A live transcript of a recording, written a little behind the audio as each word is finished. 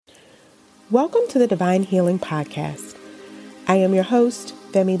Welcome to the Divine Healing Podcast. I am your host,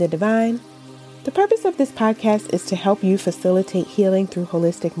 Femi the Divine. The purpose of this podcast is to help you facilitate healing through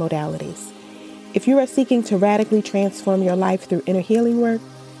holistic modalities. If you are seeking to radically transform your life through inner healing work,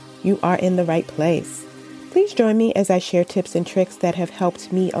 you are in the right place. Please join me as I share tips and tricks that have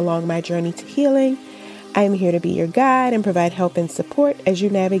helped me along my journey to healing. I am here to be your guide and provide help and support as you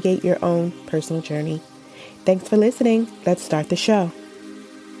navigate your own personal journey. Thanks for listening. Let's start the show.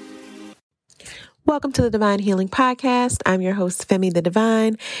 Welcome to the Divine Healing Podcast. I'm your host, Femi the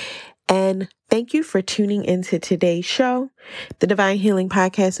Divine, and thank you for tuning into today's show. The Divine Healing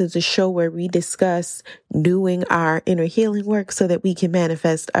Podcast is a show where we discuss doing our inner healing work so that we can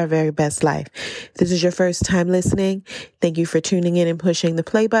manifest our very best life. If this is your first time listening, thank you for tuning in and pushing the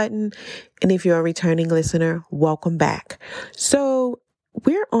play button. And if you're a returning listener, welcome back. So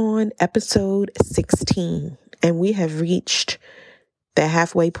we're on episode 16, and we have reached the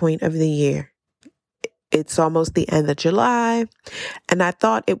halfway point of the year. It's almost the end of July, and I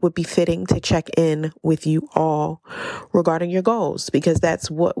thought it would be fitting to check in with you all regarding your goals, because that's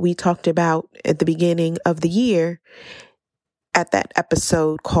what we talked about at the beginning of the year at that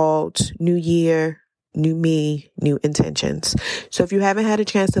episode called New Year, New Me, New Intentions. So if you haven't had a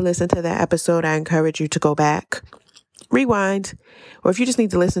chance to listen to that episode, I encourage you to go back, rewind, or if you just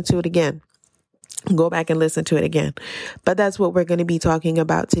need to listen to it again, go back and listen to it again. But that's what we're going to be talking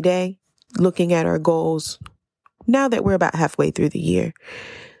about today. Looking at our goals now that we're about halfway through the year.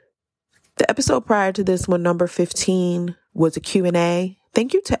 The episode prior to this one, number 15, was a Q&A.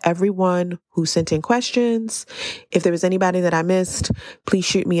 Thank you to everyone who sent in questions. If there was anybody that I missed, please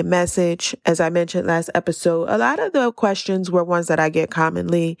shoot me a message. As I mentioned last episode, a lot of the questions were ones that I get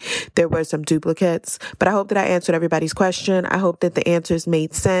commonly. There were some duplicates, but I hope that I answered everybody's question. I hope that the answers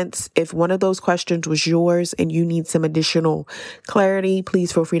made sense. If one of those questions was yours and you need some additional clarity,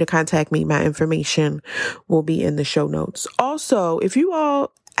 please feel free to contact me. My information will be in the show notes. Also, if you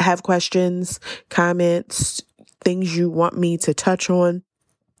all have questions, comments, things you want me to touch on,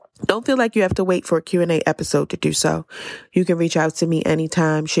 don't feel like you have to wait for a Q&A episode to do so. You can reach out to me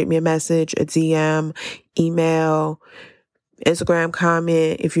anytime. Shoot me a message, a DM, email, Instagram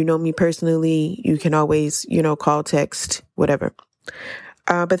comment. If you know me personally, you can always, call, text, whatever.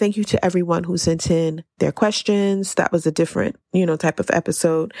 But thank you to everyone who sent in their questions. That was a different, type of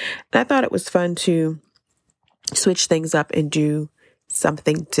episode. And I thought it was fun to switch things up and do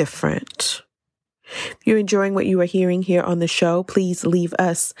something different. If you're enjoying what you are hearing here on the show, please leave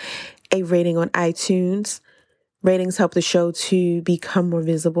us a rating on iTunes. Ratings help the show to become more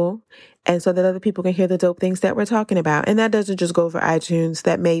visible, and so that other people can hear the dope things that we're talking about. And that doesn't just go for iTunes.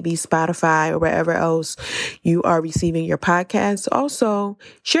 That may be Spotify or wherever else you are receiving your podcasts. Also,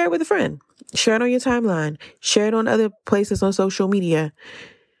 share it with a friend. Share it on your timeline. Share it on other places on social media.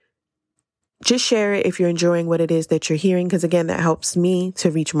 Just share it if you're enjoying what it is that you're hearing, because again, that helps me to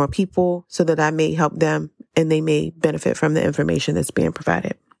reach more people so that I may help them and they may benefit from the information that's being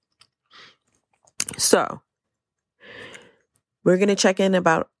provided. So we're going to check in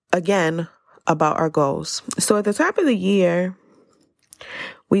about our goals. So at the top of the year,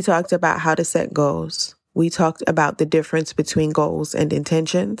 we talked about how to set goals. We talked about the difference between goals and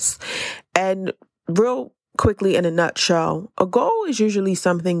intentions. And real quickly, in a nutshell, a goal is usually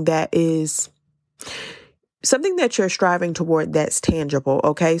something that you're striving toward that's tangible.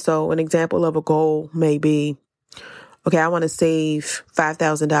 Okay. So an example of a goal may be, I want to save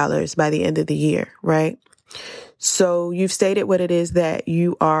 $5,000 by the end of the year, right? So you've stated what it is that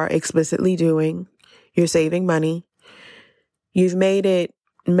you are explicitly doing. You're saving money. You've made it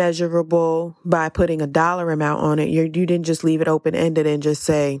measurable by putting a dollar amount on it. You didn't just leave it open-ended and just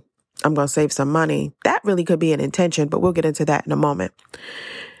say, I'm going to save some money. That really could be an intention, but we'll get into that in a moment.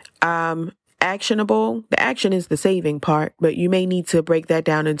 Actionable. The action is the saving part, but you may need to break that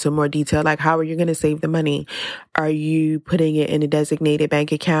down into more detail. Like, how are you going to save the money? Are you putting it in a designated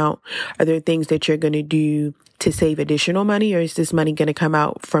bank account? Are there things that you're going to do to save additional money, or is this money going to come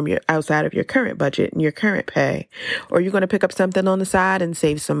out from outside of your current budget and your current pay? Or are you going to pick up something on the side and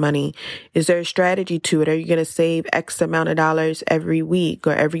save some money? Is there a strategy to it? Are you going to save X amount of dollars every week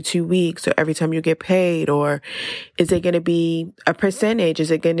or every 2 weeks or every time you get paid? Or is it going to be a percentage? Is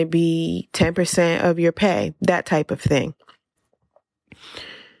it going to be 10% of your pay? That type of thing.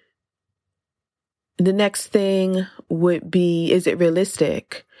 The next thing would be, is it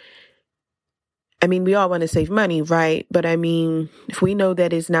realistic? We all want to save money, right? But if we know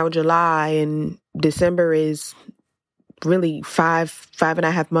that it's now July and December is really five and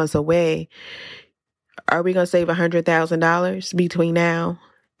a half months away, are we going to save $100,000 between now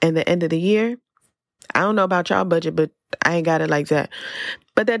and the end of the year? I don't know about y'all budget, but I ain't got it like that.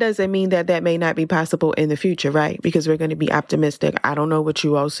 But that doesn't mean that that may not be possible in the future, right? Because we're going to be optimistic. I don't know what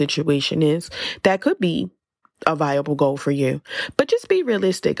you all's situation is. That could be a viable goal for you, but just be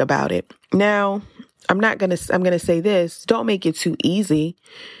realistic about it. Now, I'm going to say this, don't make it too easy.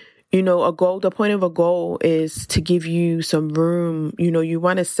 The point of a goal is to give you some room. You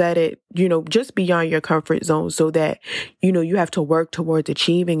want to set it, just beyond your comfort zone so that, you have to work towards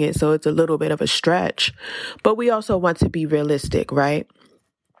achieving it. So it's a little bit of a stretch, but we also want to be realistic, right?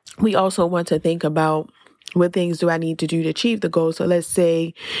 We also want to think about what things do I need to do to achieve the goal. So let's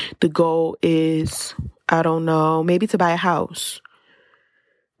say the goal is, I don't know, maybe to buy a house.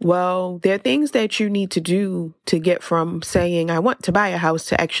 Well, there are things that you need to do to get from saying I want to buy a house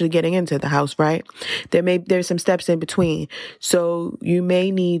to actually getting into the house, right? There's some steps in between. So you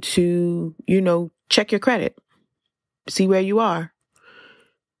may need to, check your credit, see where you are.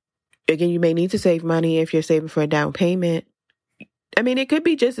 Again, you may need to save money if you're saving for a down payment. I mean, it could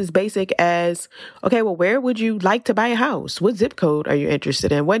be just as basic as, okay, well, where would you like to buy a house? What zip code are you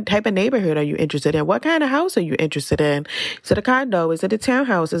interested in? What type of neighborhood are you interested in? What kind of house are you interested in? Is it a condo? Is it a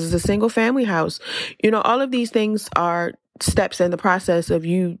townhouse? Is it a single family house? All of these things are steps in the process of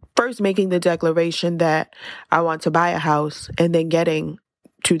you first making the declaration that I want to buy a house and then getting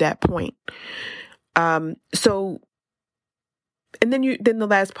to that point. And then the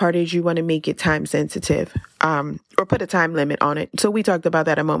last part is you want to make it time sensitive, or put a time limit on it. So we talked about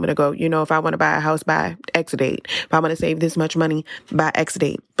that a moment ago. If I want to buy a house by X date, if I want to save this much money by X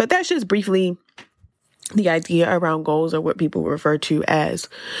date. But that's just briefly the idea around goals, or what people refer to as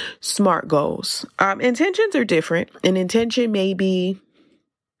SMART goals. Intentions are different. An intention may be,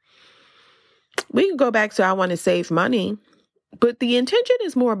 we can go back to I want to save money. But the intention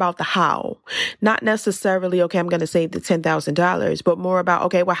is more about the how, not necessarily, okay, I'm going to save the $10,000, but more about,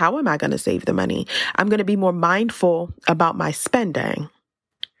 okay, well, how am I going to save the money? I'm going to be more mindful about my spending.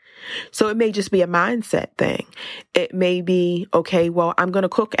 So it may just be a mindset thing. It may be, okay, well, I'm going to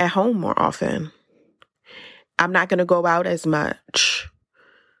cook at home more often. I'm not going to go out as much.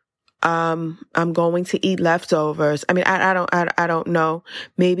 I'm going to eat leftovers. I mean, I don't know.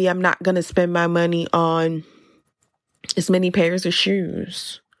 Maybe I'm not going to spend my money on as many pairs of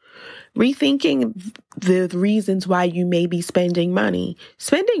shoes. Rethinking the reasons why you may be spending money.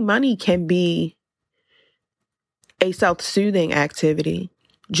 Spending money can be a self-soothing activity.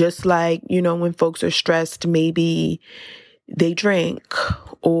 Just like, when folks are stressed, maybe they drink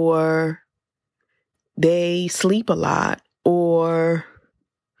or they sleep a lot or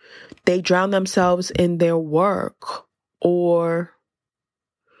they drown themselves in their work or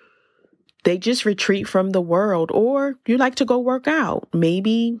they just retreat from the world, or you like to go work out.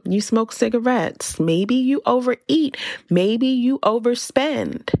 Maybe you smoke cigarettes. Maybe you overeat. Maybe you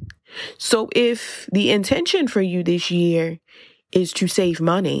overspend. So if the intention for you this year is to save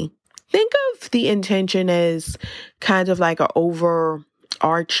money, think of the intention as kind of like an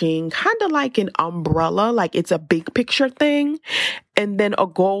overarching, kind of like an umbrella, like it's a big picture thing. And then a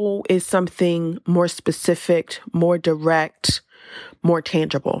goal is something more specific, more direct, more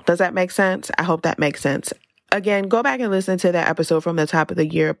tangible. Does that make sense? I hope that makes sense. Again, go back and listen to that episode from the top of the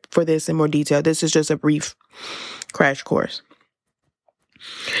year for this in more detail. This is just a brief crash course.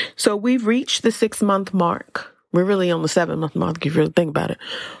 So we've reached the 6-month mark. We're really on the 7-month mark if you really think about it.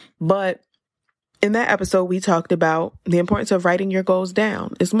 But in that episode, we talked about the importance of writing your goals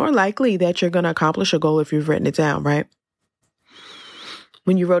down. It's more likely that you're going to accomplish a goal if you've written it down, right?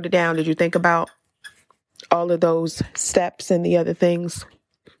 When you wrote it down, did you think about all of those steps and the other things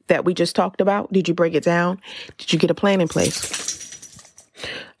that we just talked about? Did you break it down? Did you get a plan in place?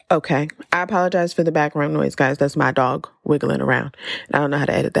 Okay. I apologize for the background noise, guys. That's my dog wiggling around. I don't know how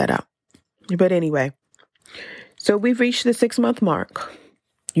to edit that out. But anyway, so we've reached the 6-month mark.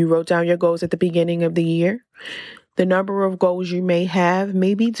 You wrote down your goals at the beginning of the year. The number of goals you may have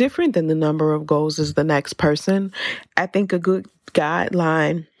may be different than the number of goals as the next person. I think a good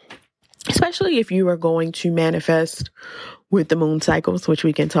guideline, especially if you are going to manifest with the moon cycles, which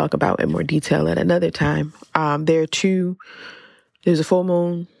we can talk about in more detail at another time. There's a full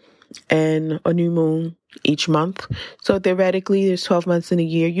moon and a new moon each month. So theoretically, there's 12 months in a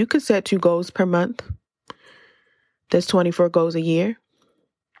year. You could set 2 goals per month. That's 24 goals a year.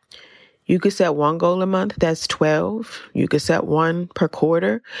 You could set 1 goal a month. That's 12. You could set 1 per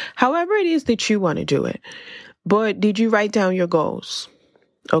quarter. However it is that you want to do it. But did you write down your goals?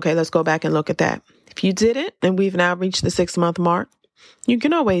 Okay, let's go back and look at that. If you didn't, and we've now reached the 6-month mark, you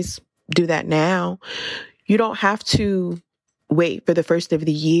can always do that now. You don't have to wait for the first of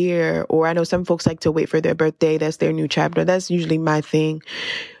the year, or I know some folks like to wait for their birthday. That's their new chapter. That's usually my thing.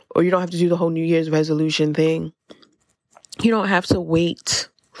 or you don't have to do the whole New Year's resolution thing. You don't have to wait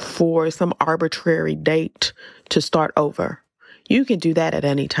for some arbitrary date to start over. You can do that at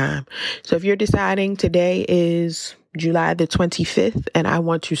any time. So if you're deciding today is July the 25th and I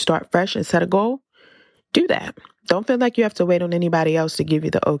want to start fresh and set a goal, do that. Don't feel like you have to wait on anybody else to give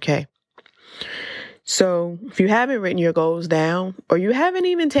you the okay. So if you haven't written your goals down, or you haven't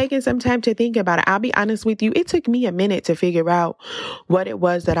even taken some time to think about it, I'll be honest with you, it took me a minute to figure out what it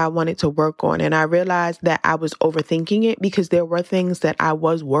was that I wanted to work on. And I realized that I was overthinking it because there were things that I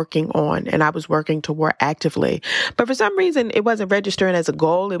was working on and I was working toward actively. But for some reason, it wasn't registering as a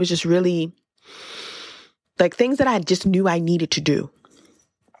goal. It was just really like things that I just knew I needed to do.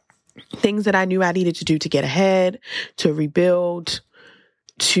 Things that I knew I needed to do to get ahead, to rebuild,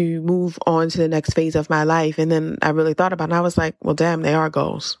 to move on to the next phase of my life. And then I really thought about it and I was like, well, damn, they are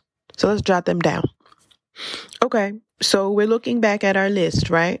goals. So let's jot them down. Okay. So we're looking back at our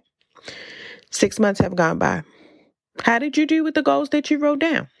list, right? 6 months have gone by. How did you do with the goals that you wrote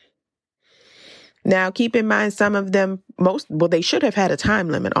down? Now, keep in mind, some of them, they should have had a time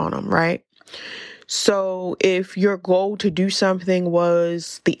limit on them, right? So if your goal to do something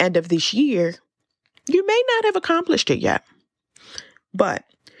was the end of this year, you may not have accomplished it yet. But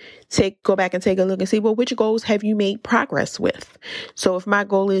go back and take a look and see, well, which goals have you made progress with? So if my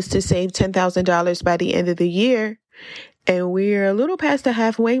goal is to save $10,000 by the end of the year, and we're a little past the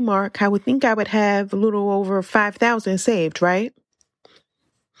halfway mark, I would think I would have a little over 5,000 saved, right?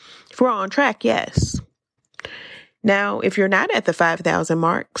 If we're on track, yes. Now, if you're not at the 5,000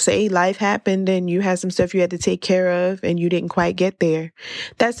 mark, say life happened and you had some stuff you had to take care of and you didn't quite get there,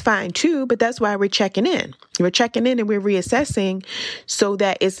 that's fine too, but that's why we're checking in. We're checking in and we're reassessing so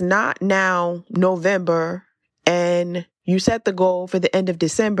that it's not now November and you set the goal for the end of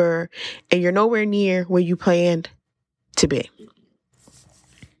December and you're nowhere near where you planned to be.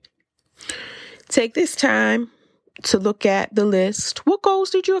 Take this time to look at the list. What goals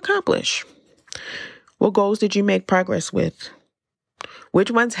did you accomplish? What goals did you make progress with? Which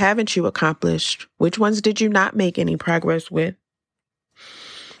ones haven't you accomplished? Which ones did you not make any progress with?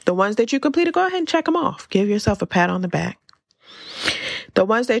 The ones that you completed, go ahead and check them off. Give yourself a pat on the back. The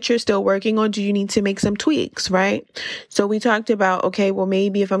ones that you're still working on, do you need to make some tweaks, right? So we talked about, okay, well,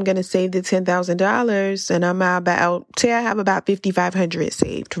 maybe if I'm going to save the $10,000 and I'm about, say I have about 5,500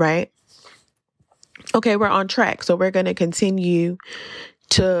 saved, right? Okay, we're on track. So we're going to continue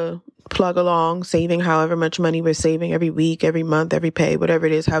to plug along, saving however much money we're saving every week, every month, every pay, whatever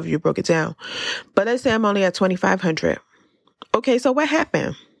it is, however you broke it down. But let's say I'm only at 2,500. Okay, so what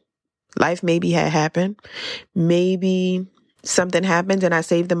happened? Life maybe had happened. Maybe something happened and I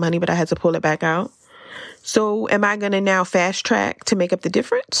saved the money, but I had to pull it back out. So am I going to now fast track to make up the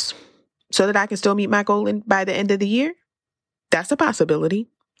difference so that I can still meet my goal by the end of the year? That's a possibility.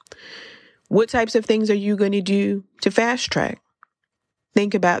 What types of things are you going to do to fast track?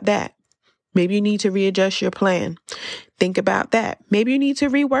 Think about that. Maybe you need to readjust your plan. Think about that. Maybe you need to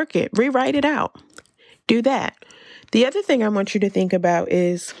rework it, rewrite it out. Do that. The other thing I want you to think about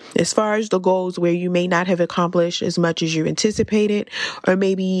is, as far as the goals where you may not have accomplished as much as you anticipated, or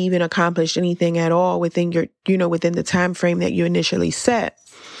maybe even accomplished anything at all within within the time frame that you initially set.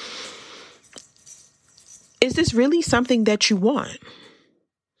 Is this really something that you want?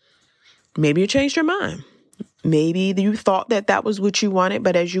 Maybe you changed your mind. Maybe you thought that was what you wanted,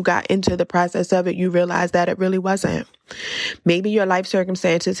 but as you got into the process of it, you realized that it really wasn't. Maybe your life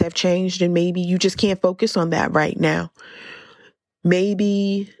circumstances have changed and maybe you just can't focus on that right now.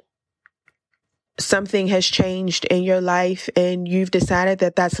 Maybe something has changed in your life and you've decided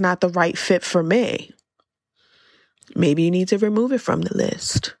that that's not the right fit for me. Maybe you need to remove it from the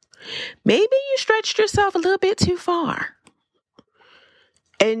list. Maybe you stretched yourself a little bit too far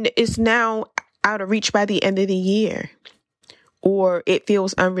and it's now out of reach by the end of the year, or it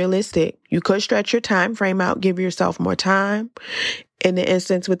feels unrealistic. You could stretch your time frame out, give yourself more time. In the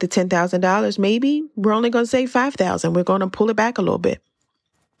instance with the $10,000, maybe we're only going to save $5,000. We're going to pull it back a little bit.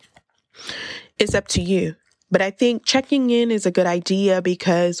 It's up to you. But I think checking in is a good idea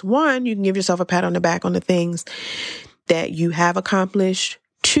because 1, you can give yourself a pat on the back on the things that you have accomplished.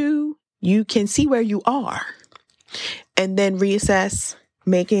 2, you can see where you are and then reassess.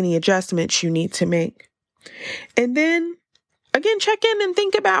 Make any adjustments you need to make. And then, again, check in and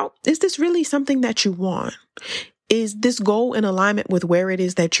think about, is this really something that you want? Is this goal in alignment with where it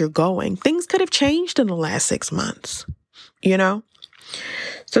is that you're going? Things could have changed in the last 6 months,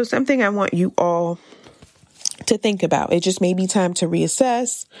 So something I want you all to think about. It just may be time to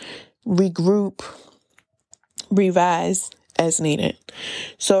reassess, regroup, revise as needed.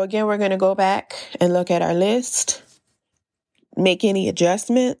 So again, we're going to go back and look at our list. make any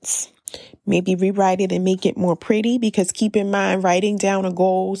adjustments, maybe rewrite it and make it more pretty, because keep in mind, writing down a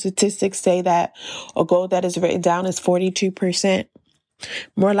goal, statistics say that a goal that is written down is 42%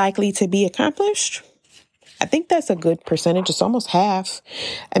 more likely to be accomplished. I think that's a good percentage. It's almost half.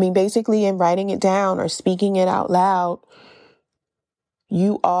 I mean, basically in writing it down or speaking it out loud,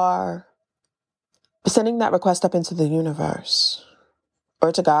 you are sending that request up into the universe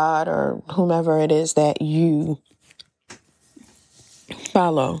or to God or whomever it is that you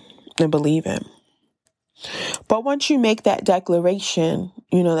follow and believe in. But once you make that declaration,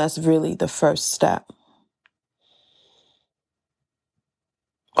 that's really the first step.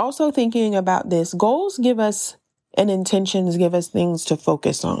 Also thinking about this, goals give us and intentions give us things to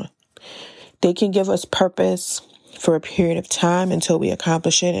focus on. They can give us purpose for a period of time until we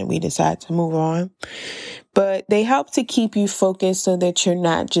accomplish it and we decide to move on. But they help to keep you focused so that you're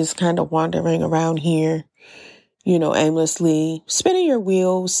not just kind of wandering around here, aimlessly spinning your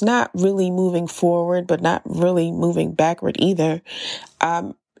wheels, not really moving forward, but not really moving backward either.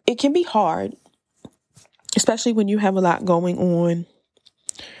 It can be hard, especially when you have a lot going on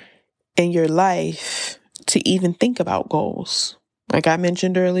in your life, to even think about goals. Like I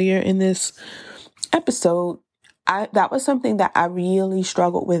mentioned earlier in this episode, that was something that I really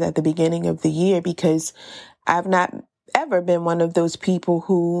struggled with at the beginning of the year, because I've not ever been one of those people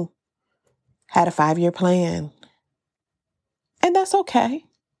who had a 5-year plan. And that's okay.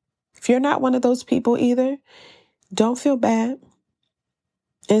 If you're not one of those people either, don't feel bad.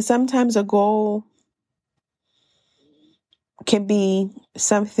 And sometimes a goal can be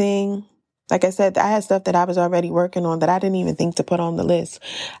something, like I said, I had stuff that I was already working on that I didn't even think to put on the list.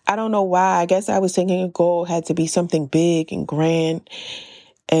 I don't know why. I guess I was thinking a goal had to be something big and grand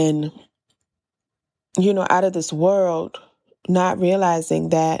and, out of this world, not realizing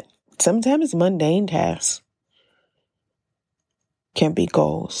that sometimes mundane tasks can be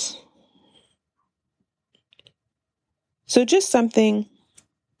goals. So just something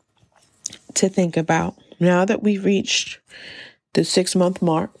to think about now that we've reached the 6-month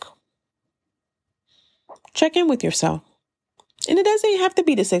mark. Check in with yourself. And it doesn't have to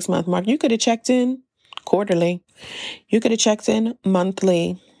be the 6-month mark. You could have checked in quarterly. You could have checked in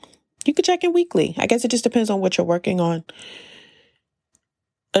monthly. You could check in weekly. I guess it just depends on what you're working on.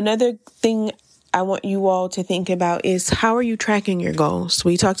 Another thing I want you all to think about is, how are you tracking your goals?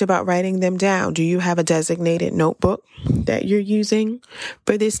 We talked about writing them down. Do you have a designated notebook that you're using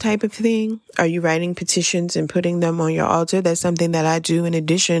for this type of thing? Are you writing petitions and putting them on your altar? That's something that I do in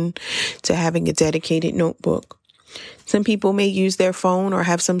addition to having a dedicated notebook. Some people may use their phone or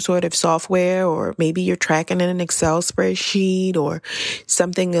have some sort of software, or maybe you're tracking in an Excel spreadsheet or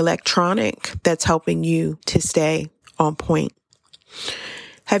something electronic that's helping you to stay on point.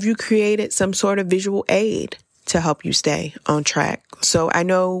 Have you created some sort of visual aid to help you stay on track? So I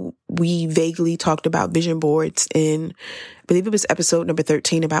know we vaguely talked about vision boards in, I believe it was episode number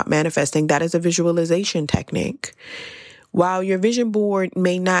 13 about manifesting. That is a visualization technique. While your vision board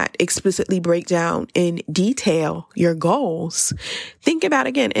may not explicitly break down in detail your goals, think about,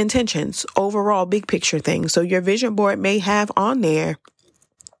 again, intentions, overall big picture things. So your vision board may have on there,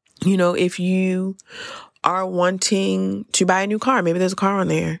 if you are wanting to buy a new car, maybe there's a car on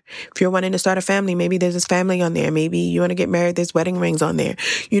there. If you're wanting to start a family, maybe there's this family on there. Maybe you want to get married, there's wedding rings on there.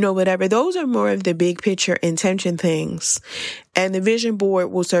 Whatever. Those are more of the big picture intention things. And the vision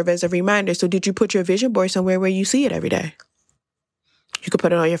board will serve as a reminder. So did you put your vision board somewhere where you see it every day? You could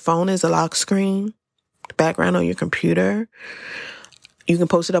put it on your phone as a lock screen, background on your computer. You can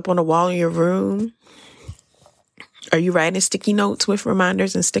post it up on the wall in your room. Are you writing sticky notes with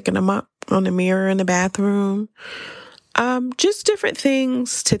reminders and sticking them up on the mirror in the bathroom? Just different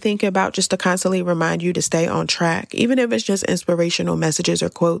things to think about, just to constantly remind you to stay on track. Even if it's just inspirational messages or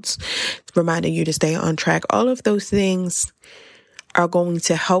quotes reminding you to stay on track. All of those things are going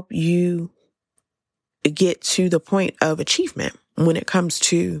to help you get to the point of achievement when it comes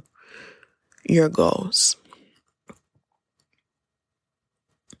to your goals.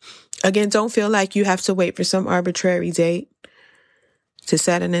 Again, don't feel like you have to wait for some arbitrary date to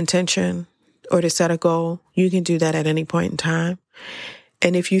set an intention or to set a goal. You can do that at any point in time.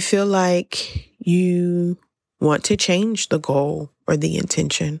 And if you feel like you want to change the goal or the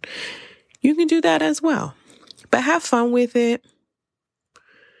intention, you can do that as well. But have fun with it.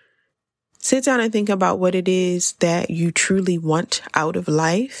 Sit down and think about what it is that you truly want out of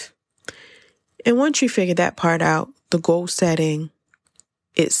life. And once you figure that part out, the goal setting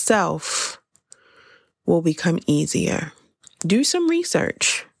itself will become easier. Do some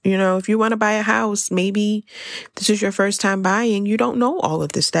research. If you want to buy a house, maybe this is your first time buying. You don't know all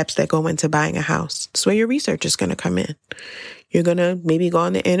of the steps that go into buying a house. That's where your research is going to come in. You're going to maybe go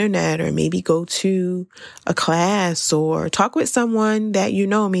on the internet or maybe go to a class or talk with someone that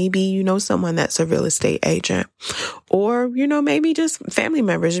maybe someone that's a real estate agent, or, maybe just family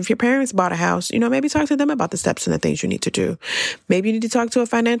members. If your parents bought a house, maybe talk to them about the steps and the things you need to do. Maybe you need to talk to a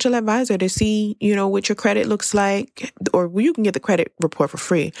financial advisor to see, what your credit looks like, or you can get the credit report for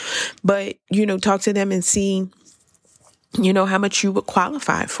free, but, talk to them and see, how much you would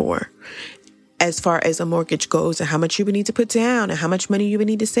qualify for as far as a mortgage goes, and how much you would need to put down and how much money you would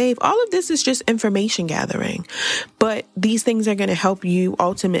need to save. All of this is just information gathering, but these things are going to help you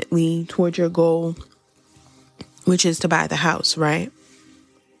ultimately toward your goal, which is to buy the house, right?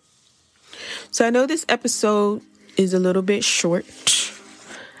 So I know this episode is a little bit short.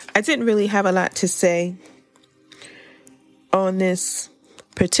 I didn't really have a lot to say on this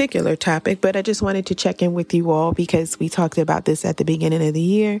particular topic, but I just wanted to check in with you all because we talked about this at the beginning of the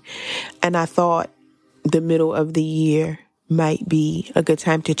year, and I thought the middle of the year might be a good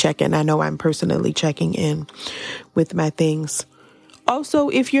time to check in. I know I'm personally checking in with my things. Also,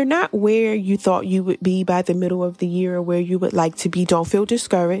 if you're not where you thought you would be by the middle of the year or where you would like to be, don't feel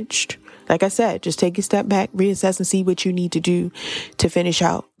discouraged. Like I said, just take a step back, reassess, and see what you need to do to finish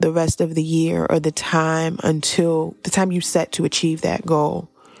out the rest of the year or the time until the time you set to achieve that goal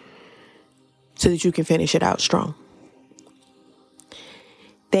so that you can finish it out strong.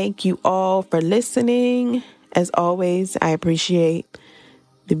 Thank you all for listening. As always, I appreciate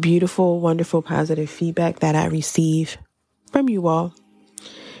the beautiful, wonderful, positive feedback that I receive from you all.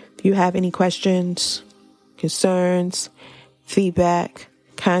 If you have any questions, concerns, feedback,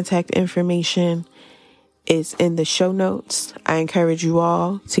 contact information is in the show notes. I encourage you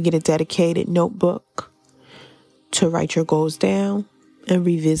all to get a dedicated notebook to write your goals down and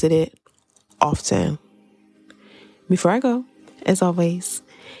revisit it often. Before I go, as always,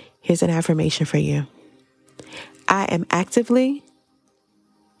 here's an affirmation for you. I am actively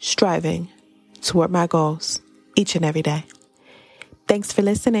striving toward my goals each and every day. Thanks for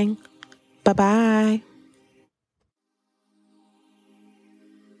listening. Bye-bye.